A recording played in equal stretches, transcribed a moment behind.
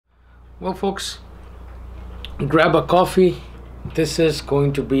Well, folks, grab a coffee. This is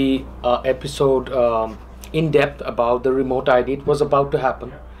going to be an episode in depth about the remote ID. It was about to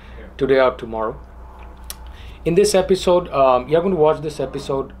happen today or tomorrow. In this episode, you're going to watch this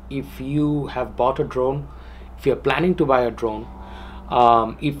episode if you have bought a drone, if you're planning to buy a drone,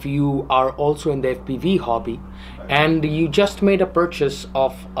 if you are also in the FPV hobby, and you just made a purchase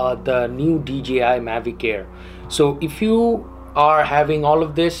of the new DJI MAVIC Air. So if you are having all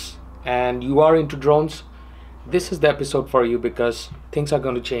of this and you are into drones, this is the episode for you, because things are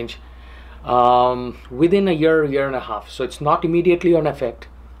going to change within a year and a half. So it's not immediately on effect.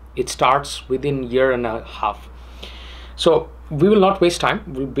 It starts within a year and a half. So we will not waste time.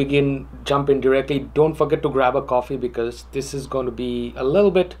 We'll jump in directly. Don't forget to grab a coffee, because this is going to be a little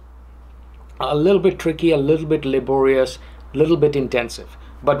bit tricky, a little bit laborious, a little bit intensive,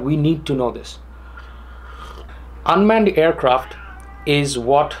 but we need to know this. Unmanned aircraft is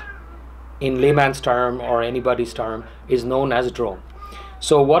what, in layman's term or anybody's term, is known as a drone.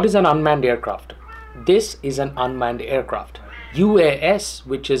 So what is an unmanned aircraft? This is an unmanned aircraft. UAS,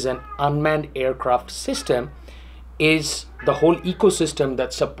 which is an unmanned aircraft system, is the whole ecosystem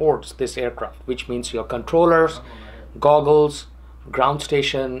that supports this aircraft, which means your controllers, goggles, ground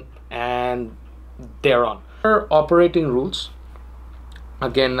station, and thereon. Operating rules.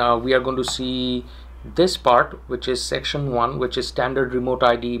 Again, we are going to see this part, which is section 1, which is standard remote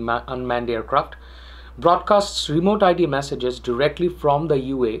ID unmanned aircraft. Broadcasts remote ID messages directly from the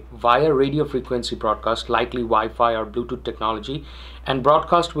UA via radio frequency broadcast, likely Wi-Fi or Bluetooth technology, and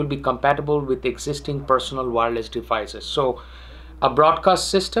broadcast will be compatible with existing personal wireless devices. So a broadcast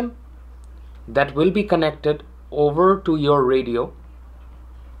system that will be connected over to your radio.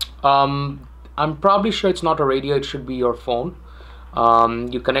 I'm probably sure it's not a radio, it should be your phone.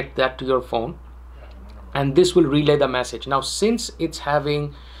 You connect that to your phone, and this will relay the message. Now, since it's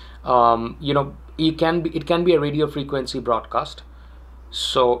having it can be a radio frequency broadcast.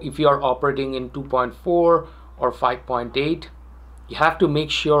 So if you are operating in 2.4 or 5.8, you have to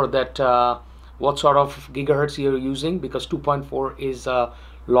make sure that what sort of gigahertz you're using, because 2.4 is a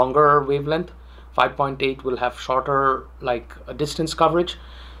longer wavelength, 5.8 will have shorter distance coverage.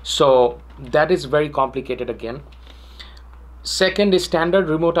 So that is very complicated again. Second is standard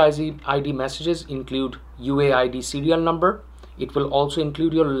remote ID messages include UAID serial number. It will also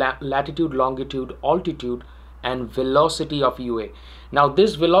include your latitude, longitude, altitude, and velocity of UA. Now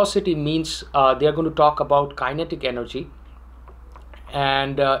this velocity means they are going to talk about kinetic energy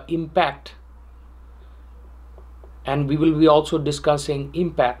and impact, and we will be also discussing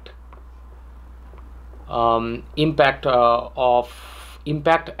impact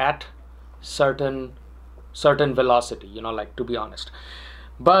at certain velocity, to be honest.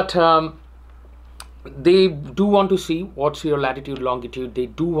 But they do want to see what's your latitude, longitude. They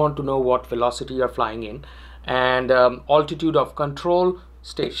do want to know what velocity you're flying in, and altitude of control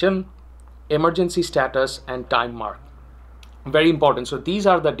station, emergency status, and time mark. Very important. So these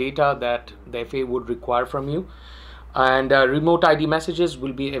are the data that the FAA would require from you, and remote ID messages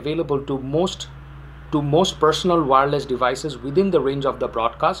will be available to most personal wireless devices within the range of the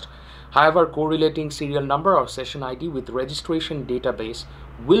broadcast. However, correlating serial number or session ID with registration database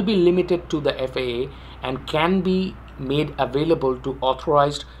will be limited to the FAA and can be made available to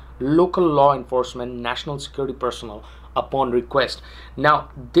authorized local law enforcement, national security personnel upon request. Now,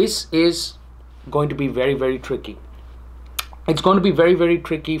 this is going to be very, very tricky. It's going to be very, very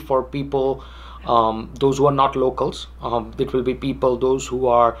tricky for people, those who are not locals. It will be people, those who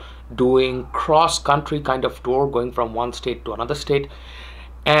are doing cross-country kind of tour, going from one state to another state.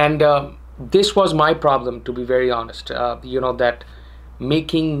 And this was my problem, to be very honest. That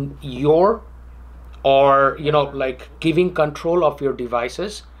making giving control of your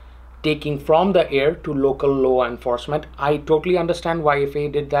devices, taking from the air to local law enforcement. I totally understand why FAA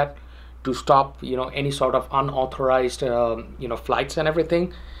did that, to stop any sort of unauthorized flights and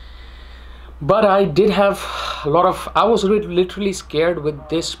everything. But I did have I was literally scared with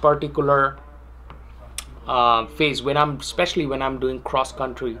this particular phase, especially when I'm doing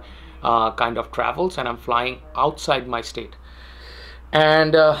cross-country kind of travels and I'm flying outside my state.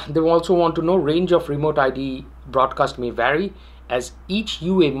 And they also want to know range of remote ID broadcast may vary, as each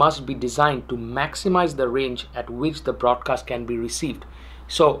UA must be designed to maximize the range at which the broadcast can be received.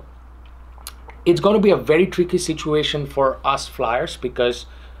 So it's going to be a very tricky situation for us flyers, because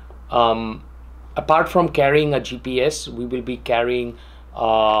apart from carrying a GPS, we will be carrying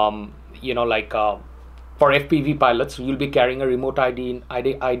for FPV pilots, you'll be carrying a remote ID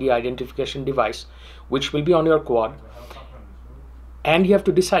identification device, which will be on your quad. And you have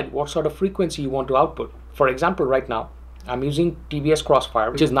to decide what sort of frequency you want to output. For example, right now, I'm using TBS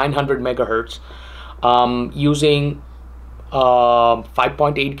Crossfire, which is 900 megahertz, using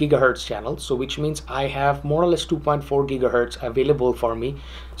 5.8 gigahertz channel, so which means I have more or less 2.4 gigahertz available for me.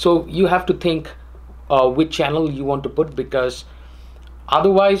 So you have to think which channel you want to put, because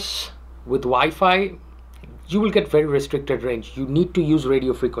otherwise with Wi-Fi you will get very restricted range. You need to use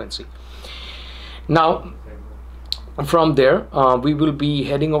radio frequency. Now from there we will be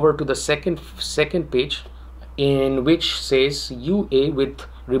heading over to the second page, in which says UA with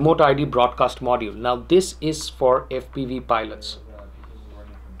remote ID broadcast module. Now this is for FPV pilots,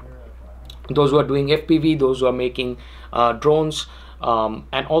 those who are doing FPV, those who are making drones,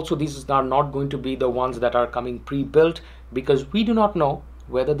 and also these are not going to be the ones that are coming pre-built, because we do not know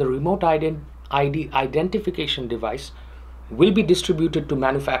whether the remote ID identification device will be distributed to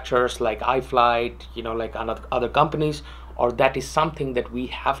manufacturers like iFlight, you know, like other companies, or that is something that we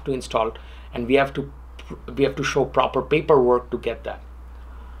have to install, and we have to show proper paperwork to get that.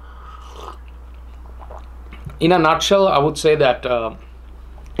 In a nutshell, I would say that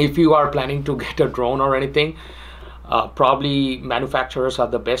if you are planning to get a drone or anything, probably manufacturers are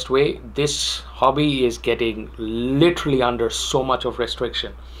the best way. This hobby is getting literally under so much of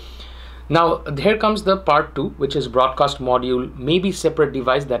restriction. Now here comes the part 2, which is broadcast module may be separate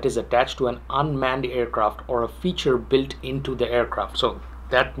device that is attached to an unmanned aircraft or a feature built into the aircraft. So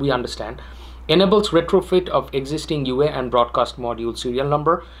that we understand. Enables retrofit of existing UA and broadcast module serial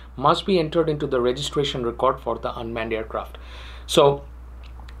number must be entered into the registration record for the unmanned aircraft. So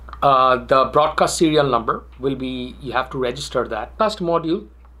the broadcast serial number will be, you have to register that. Broadcast module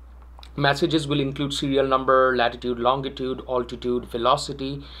messages will include serial number, latitude, longitude, altitude,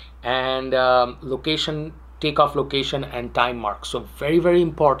 velocity, and location, takeoff location, and time mark. So very, very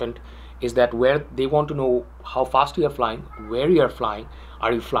important is that where they want to know how fast you are flying, where you are flying,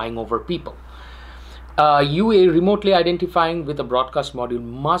 are you flying over people. UA remotely identifying with a broadcast module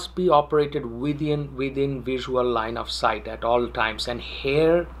must be operated within visual line of sight at all times. And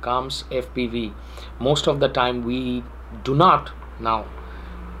here comes FPV. Most of the time we do not now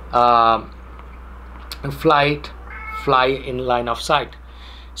fly in line of sight.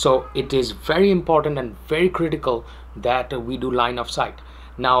 So it is very important and very critical that we do line of sight.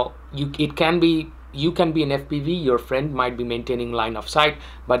 Now you can be an FPV, your friend might be maintaining line of sight,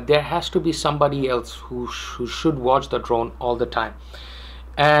 but there has to be somebody else who should watch the drone all the time.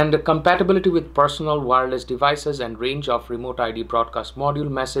 And compatibility with personal wireless devices and range of remote ID broadcast module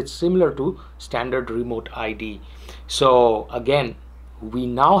message similar to standard remote ID. So again, we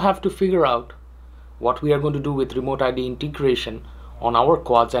now have to figure out what we are going to do with remote ID integration on our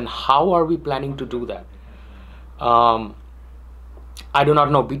quads, and how are we planning to do that. I do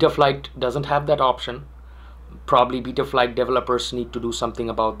not know. Betaflight doesn't have that option. Probably Betaflight developers need to do something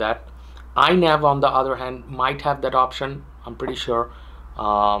about that. iNav, on the other hand, might have that option, I'm pretty sure,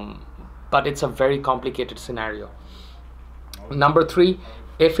 but it's a very complicated scenario. Number 3,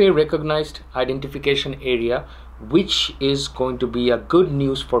 FAA recognized identification area, which is going to be a good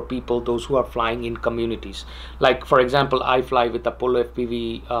news for people, those who are flying in communities. Like for example, I fly with the Polo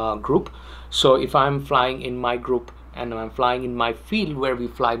FPV group. So if I'm flying in my group and I'm flying in my field where we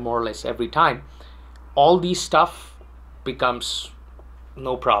fly more or less every time, all these stuff becomes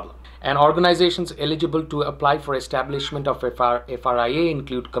no problem. And organizations eligible to apply for establishment of FRIA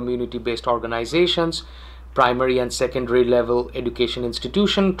include community-based organizations, primary and secondary level education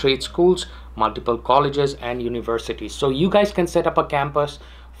institution, trade schools, multiple colleges and universities. So you guys can set up a campus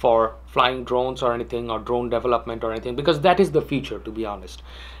for flying drones or anything, or drone development or anything, because that is the future, to be honest.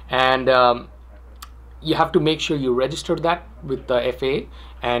 And you have to make sure you register that with the FAA,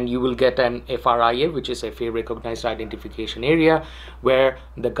 and you will get an FRIA, which is FAA recognized identification area, where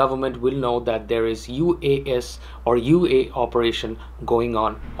the government will know that there is UAS or UA operation going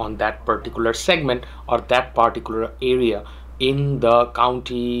on that particular segment or that particular area in the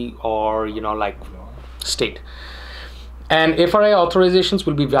county or, you know, like state. And FRIA authorizations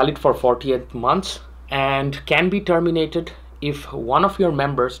will be valid for 48 months and can be terminated if one of your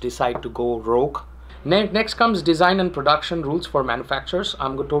members decide to go rogue. Next comes design and production rules for manufacturers.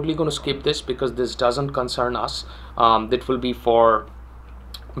 I'm totally going to skip this because this doesn't concern us. That will be for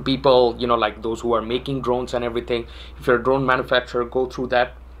people, you know, like those who are making drones and everything. If you're a drone manufacturer, go through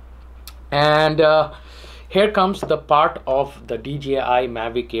that. And here comes the part of the DJI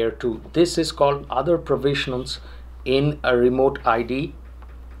MAVIC Air 2. This is called other provisionals in a remote ID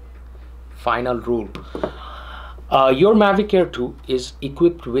final rule. Your MAVIC Air 2 is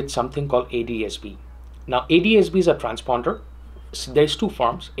equipped with something called ADS-B. Now ADS-B is a transponder. So there's two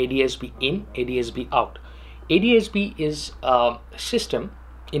forms, ADS-B in, ADS-B out. ADS-B is a system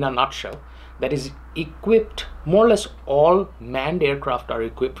in a nutshell that is equipped, more or less all manned aircraft are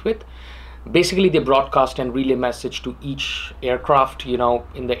equipped with. Basically, they broadcast and relay message to each aircraft, you know,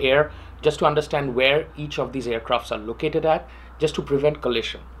 in the air, just to understand where each of these aircrafts are located at, just to prevent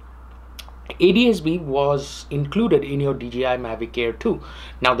collision. ADS-B was included in your DJI MAVIC Air 2.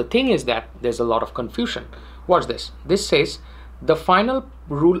 Now the thing is that there's a lot of confusion. Watch this. This says the final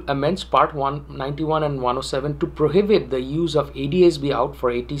rule amends part 191 and 107 to prohibit the use of ADS-B out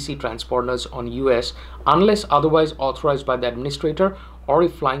for ATC transponders on US unless otherwise authorized by the administrator, or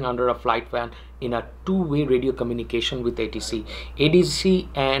if flying under a flight plan in a two-way radio communication with ATC. ADC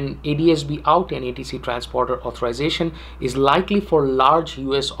and ADS-B out and ATC transporter authorization is likely for large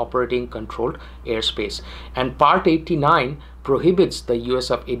US operating controlled airspace. And Part 89 prohibits the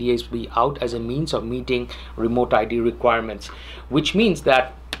use of ADS-B out as a means of meeting remote ID requirements, which means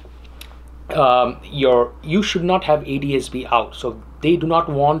that you should not have ADS-B out. So they do not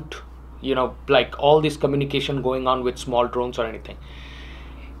want, you know, like all this communication going on with small drones or anything.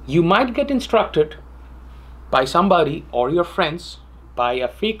 You might get instructed by somebody or your friends by a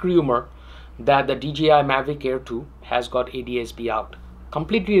fake rumor that the DJI MAVIC Air 2 has got ADS-B out.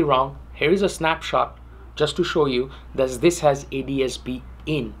 Completely wrong. Here is a snapshot just to show you that this has ADS-B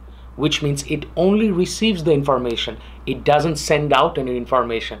in, which means it only receives the information. It doesn't send out any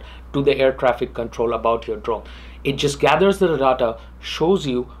information to the air traffic control about your drone. It just gathers the data, shows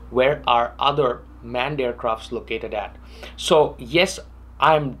you where are other manned aircrafts located at. So yes,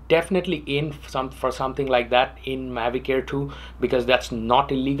 I'm definitely in for something like that in MAVIC Air 2, because that's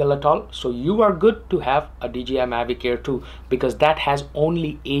not illegal at all. So you are good to have a DJI MAVIC Air 2 because that has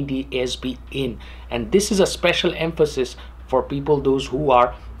only ADS-B in, and this is a special emphasis for people those who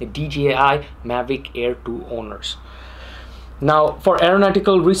are the DJI MAVIC Air 2 owners. Now for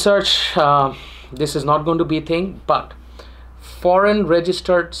aeronautical research, this is not going to be a thing, but foreign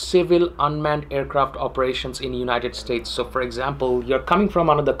registered civil unmanned aircraft operations in the United States. So for example, you're coming from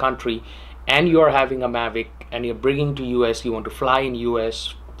another country and you're having a MAVIC and you're bringing to US, you want to fly in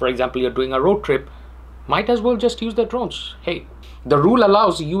US. For example, you're doing a road trip, might as well just use the drones. Hey, the rule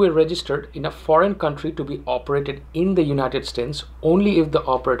allows UA registered in a foreign country to be operated in the United States only if the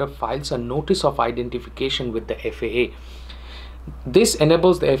operator files a notice of identification with the FAA. This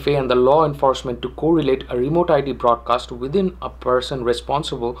enables the FAA and the law enforcement to correlate a remote ID broadcast within a person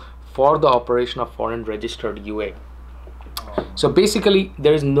responsible for the operation of foreign registered UA. So basically,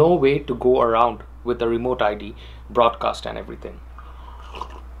 there is no way to go around with the remote ID broadcast and everything.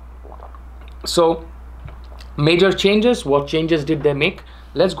 So major changes, what changes did they make?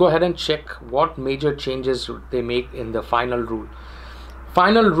 Let's go ahead and check what major changes they make in the final rule.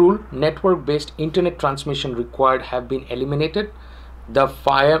 Final rule, network-based internet transmission required have been eliminated. The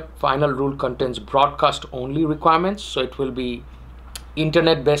final rule contains broadcast-only requirements, so it will be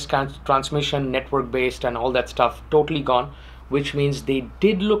internet-based transmission, network-based, and all that stuff totally gone, which means they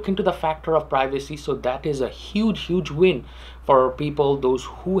did look into the factor of privacy. So that is a huge win for people, those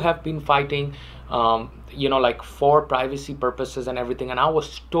who have been fighting, you know, like for privacy purposes and everything. And I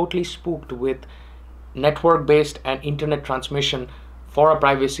was totally spooked with network-based and internet transmission for a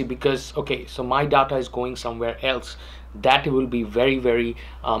privacy, because okay, so my data is going somewhere else, that will be very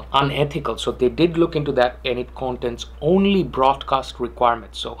unethical. So they did look into that, and it contains only broadcast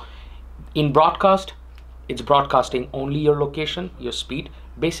requirements. So in broadcast, it's broadcasting only your location, your speed,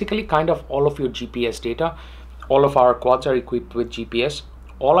 basically kind of all of your GPS data. All of our quads are equipped with GPS.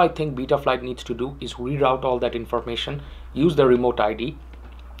 All I think Betaflight needs to do is reroute all that information, use the remote ID,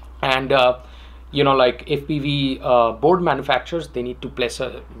 and you know, like FPV board manufacturers, they need to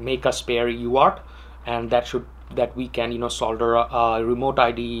make a spare UART, and that we can, you know, solder a remote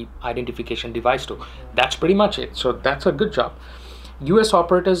ID identification device to. That's pretty much it. So that's a good job. US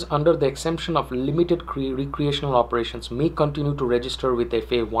operators under the exemption of limited recreational operations may continue to register with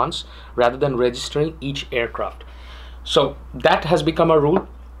FAA once rather than registering each aircraft. So that has become a rule.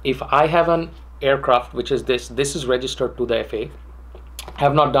 If I have an aircraft, which is this is registered to the FAA.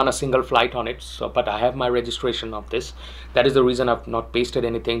 Have not done a single flight on it, so but I have my registration of this. That is the reason I've not pasted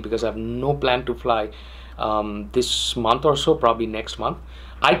anything, because I have no plan to fly this month or so, probably next month.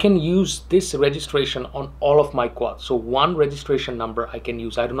 I can use this registration on all of my quads. So one registration number I can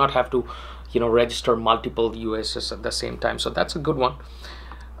use. I do not have to, you know, register multiple USs at the same time. So that's a good one.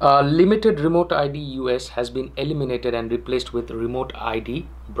 Limited remote ID US has been eliminated and replaced with remote ID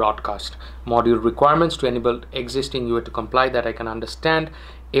broadcast. Module requirements to enable existing UA to comply, that I can understand.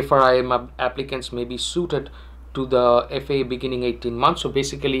 FRIM applicants may be suited to the FAA beginning 18 months. So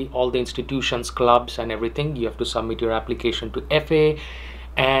basically all the institutions, clubs and everything, you have to submit your application to FAA,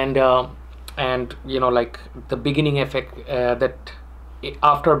 and you know, like the beginning effect that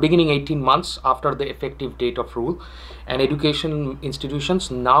after beginning 18 months after the effective date of rule, and education institutions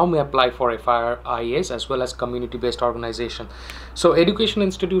now may apply for FIRs as well as community-based organization. So education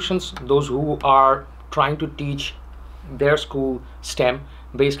institutions, those who are trying to teach their school STEM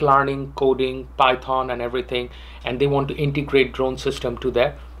based learning, coding, Python and everything, and they want to integrate drone system to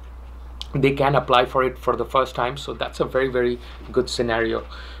that, they can apply for it for the first time. So that's a very, very good scenario.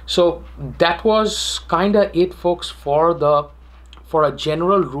 So that was kind of it, folks, for a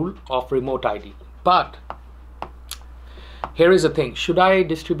general rule of remote ID. But here is the thing, should I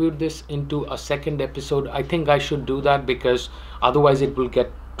distribute this into a second episode? I think I should do that, because otherwise it will get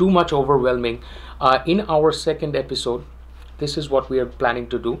too much overwhelming. In our second episode, this is what we are planning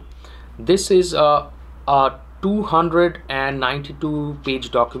to do. This is a 292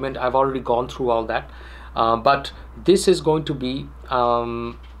 page document. I've already gone through all that, but this is going to be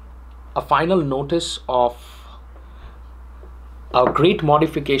a final notice of a great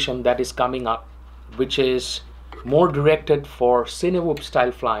modification that is coming up, which is more directed for Cinewhoop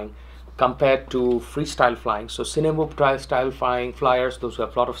style flying compared to freestyle flying. So Cinewhoop style flying flyers, those who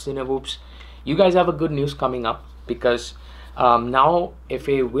have a lot of Cinewhoops, you guys have a good news coming up, because now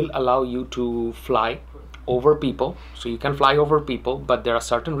FAA will allow you to fly over people. So you can fly over people, but there are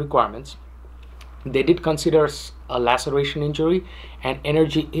certain requirements. They did consider a laceration injury and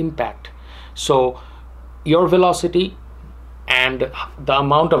energy impact. So your velocity and the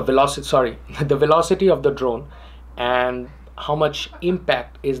amount of velocity, the velocity of the drone and how much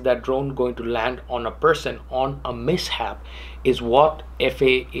impact is that drone going to land on a person on a mishap is what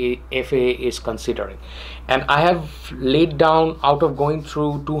FAA is considering. And I have laid down, out of going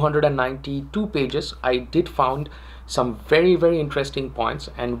through 292 pages, I did found some very, very interesting points,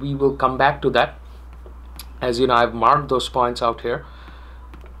 and we will come back to that. As you know, I've marked those points out here.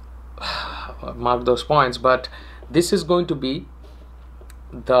 I've marked those points, but this is going to be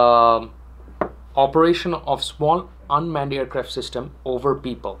the operation of small unmanned aircraft system over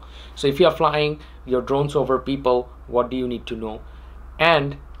people. So if you are flying your drones over people, what do you need to know?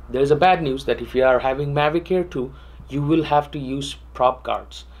 And there's a bad news that if you are having Mavic Air 2, you will have to use prop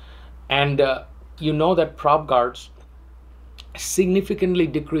guards. And you know that prop guards significantly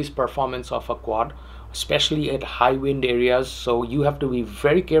decrease performance of a quad, especially at high wind areas. So you have to be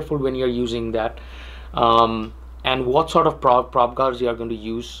very careful when you're using that. And what sort of prop guards you are going to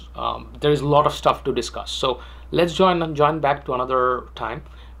use. There is a lot of stuff to discuss. So let's join back to another time,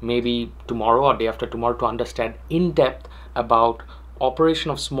 maybe tomorrow or day after tomorrow, to understand in depth about operation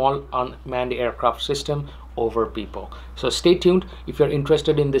of small unmanned aircraft system over people. So stay tuned. If you're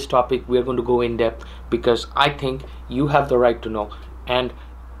interested in this topic, we're going to go in depth, because I think you have the right to know, and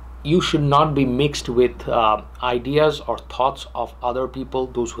you should not be mixed with ideas or thoughts of other people,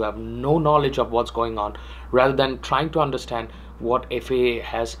 those who have no knowledge of what's going on, rather than trying to understand what FAA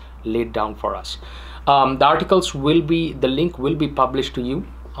has laid down for us. The articles will be, the link will be published to you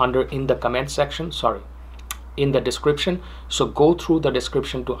in the comment section, in the description. So go through the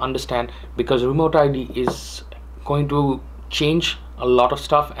description to understand, because remote ID is going to change a lot of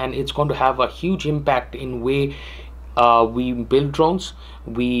stuff, and it's going to have a huge impact in way we build drones,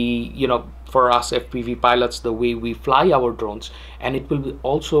 for us FPV pilots, the way we fly our drones. And it will be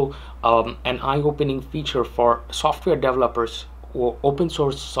also an eye-opening feature for software developers or open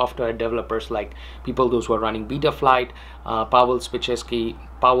source software developers, like those who are running Betaflight, Pavel Spicheski,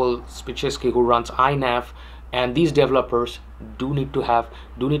 who runs iNav. And these developers do need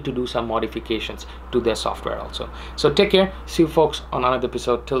to do some modifications to their software also. So take care. See you folks on another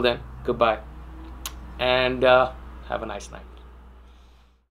episode. Till then, goodbye, and have a nice night.